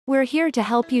We're here to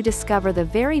help you discover the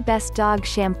very best dog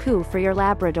shampoo for your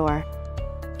Labrador.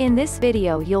 In this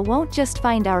video you won't just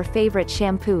find our favorite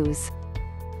shampoos.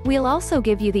 We'll also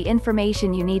give you the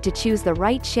information you need to choose the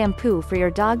right shampoo for your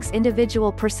dog's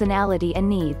individual personality and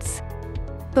needs.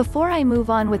 Before I move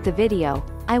on with the video,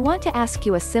 I want to ask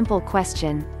you a simple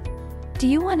question. Do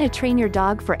you want to train your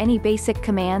dog for any basic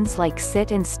commands like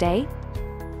sit and stay?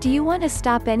 Do you want to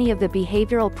stop any of the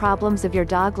behavioral problems of your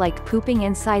dog like pooping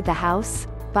inside the house,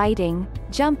 biting,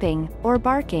 jumping, or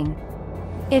barking?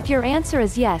 If your answer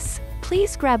is yes,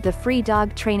 please grab the free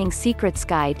Dog Training Secrets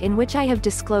Guide in which I have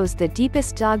disclosed the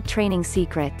deepest dog training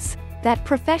secrets that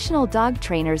professional dog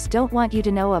trainers don't want you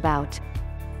to know about.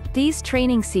 These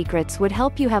training secrets would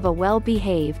help you have a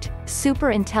well-behaved,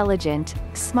 super intelligent,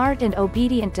 smart and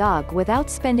obedient dog without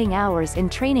spending hours in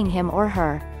training him or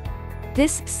her.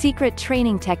 This secret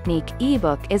training technique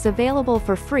ebook is available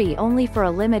for free only for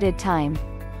a limited time.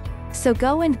 So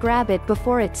go and grab it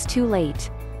before it's too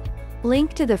late.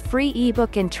 Link to the free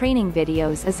ebook and training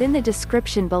videos is in the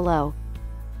description below.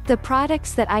 The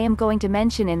products that I am going to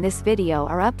mention in this video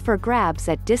are up for grabs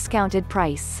at discounted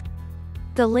price.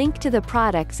 The link to the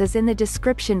products is in the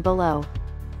description below.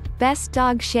 Best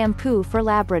dog shampoo for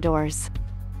Labradors.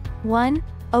 1.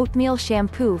 Oatmeal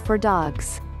shampoo for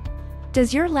dogs.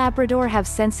 Does your Labrador have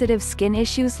sensitive skin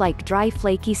issues like dry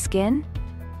flaky skin?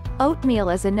 Oatmeal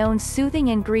is a known soothing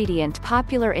ingredient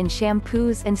popular in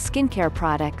shampoos and skincare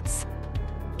products.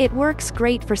 It works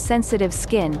great for sensitive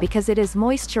skin because it is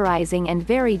moisturizing and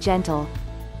very gentle.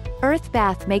 Earth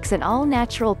Bath makes an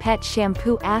all-natural pet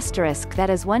shampoo that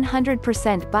is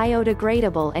 100%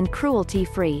 biodegradable and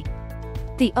cruelty-free.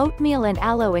 The oatmeal and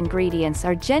aloe ingredients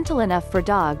are gentle enough for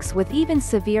dogs with even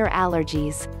severe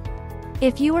allergies.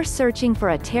 If you are searching for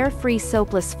a tear-free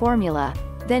soapless formula,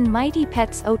 then Mighty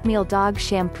Pet's Oatmeal Dog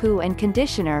Shampoo and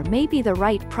Conditioner may be the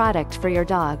right product for your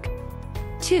dog.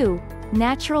 2.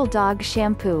 Natural Dog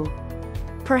Shampoo.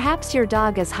 Perhaps your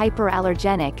dog is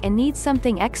hyperallergenic and needs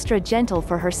something extra gentle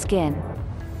for her skin.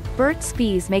 Burt's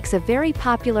Bees makes a very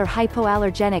popular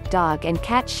hypoallergenic dog and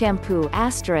cat shampoo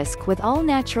with all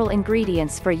natural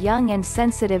ingredients for young and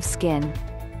sensitive skin.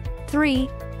 3.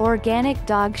 Organic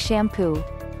Dog Shampoo.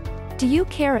 Do you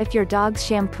care if your dog's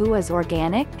shampoo is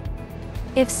organic?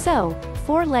 If so,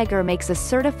 Four Legger makes a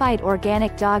certified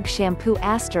organic dog shampoo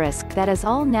that is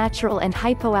all natural and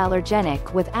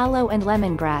hypoallergenic with aloe and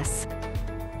lemongrass.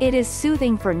 It is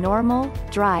soothing for normal,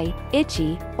 dry,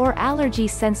 itchy, or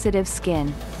allergy-sensitive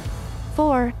skin.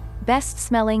 4. Best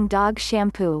Smelling Dog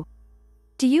Shampoo.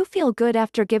 Do you feel good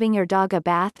after giving your dog a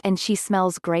bath and she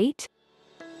smells great?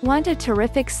 Want a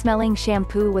terrific smelling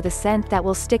shampoo with a scent that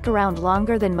will stick around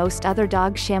longer than most other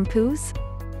dog shampoos?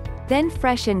 Then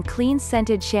Fresh and Clean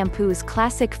Scented Shampoo's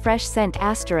Classic Fresh Scent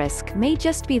may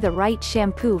just be the right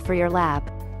shampoo for your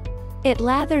lab. It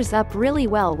lathers up really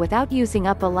well without using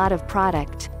up a lot of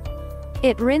product.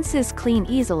 It rinses clean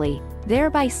easily,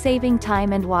 thereby saving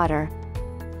time and water.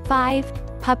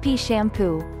 5. Puppy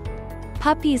Shampoo.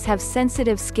 Puppies have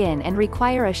sensitive skin and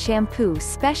require a shampoo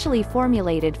specially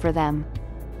formulated for them.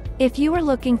 If you are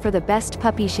looking for the best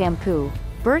puppy shampoo,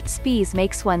 Burt's Bees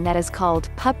makes one that is called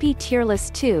Puppy Tearless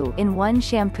 2-in-1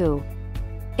 Shampoo.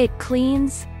 It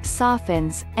cleans,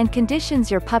 softens, and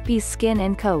conditions your puppy's skin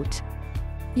and coat.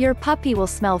 Your puppy will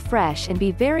smell fresh and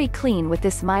be very clean with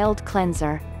this mild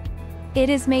cleanser. It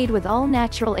is made with all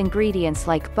natural ingredients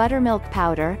like buttermilk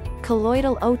powder,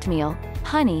 colloidal oatmeal,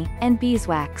 honey, and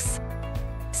beeswax.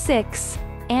 6.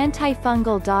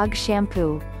 Antifungal Dog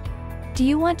Shampoo. Do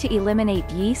you want to eliminate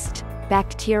yeast,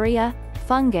 bacteria,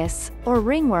 fungus, or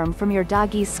ringworm from your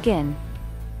doggy's skin?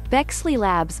 Bexley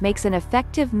Labs makes an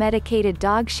effective medicated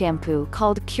dog shampoo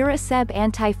called Curaseb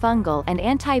Antifungal and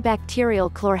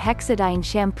Antibacterial Chlorhexidine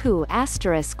Shampoo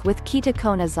with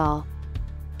ketoconazole.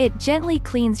 It gently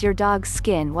cleans your dog's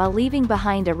skin while leaving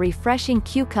behind a refreshing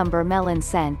cucumber melon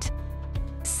scent.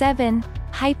 7.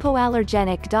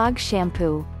 Hypoallergenic Dog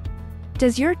Shampoo.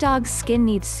 Does your dog's skin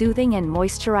need soothing and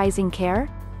moisturizing care?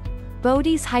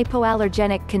 Bodie's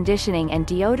Hypoallergenic Conditioning and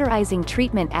Deodorizing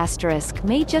Treatment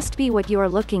may just be what you are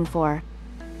looking for.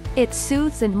 It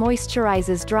soothes and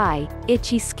moisturizes dry,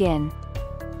 itchy skin.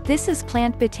 This is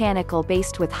plant botanical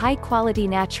based with high-quality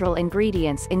natural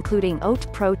ingredients including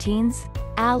oat proteins,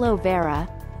 aloe vera,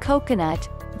 coconut,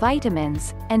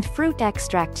 vitamins, and fruit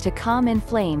extract to calm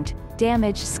inflamed,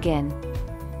 damaged skin.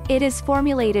 It is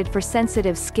formulated for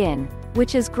sensitive skin,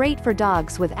 which is great for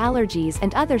dogs with allergies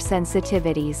and other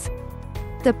sensitivities.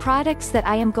 The products that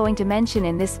I am going to mention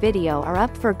in this video are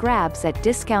up for grabs at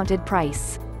discounted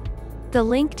price. The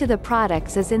link to the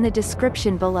products is in the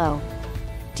description below.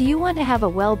 Do you want to have a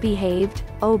well-behaved,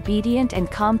 obedient and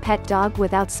calm pet dog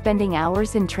without spending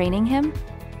hours in training him?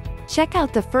 Check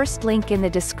out the first link in the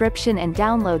description and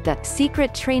download the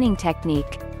Secret Training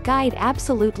Technique guide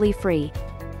absolutely free.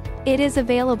 It is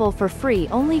available for free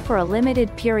only for a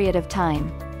limited period of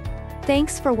time.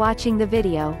 Thanks for watching the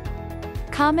video.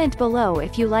 Comment below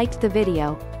if you liked the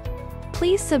video.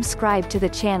 Please subscribe to the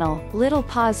channel, Little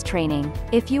Paws Training,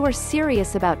 if you are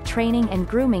serious about training and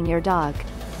grooming your dog.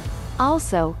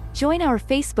 Also, join our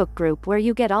Facebook group where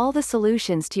you get all the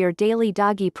solutions to your daily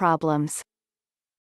doggy problems.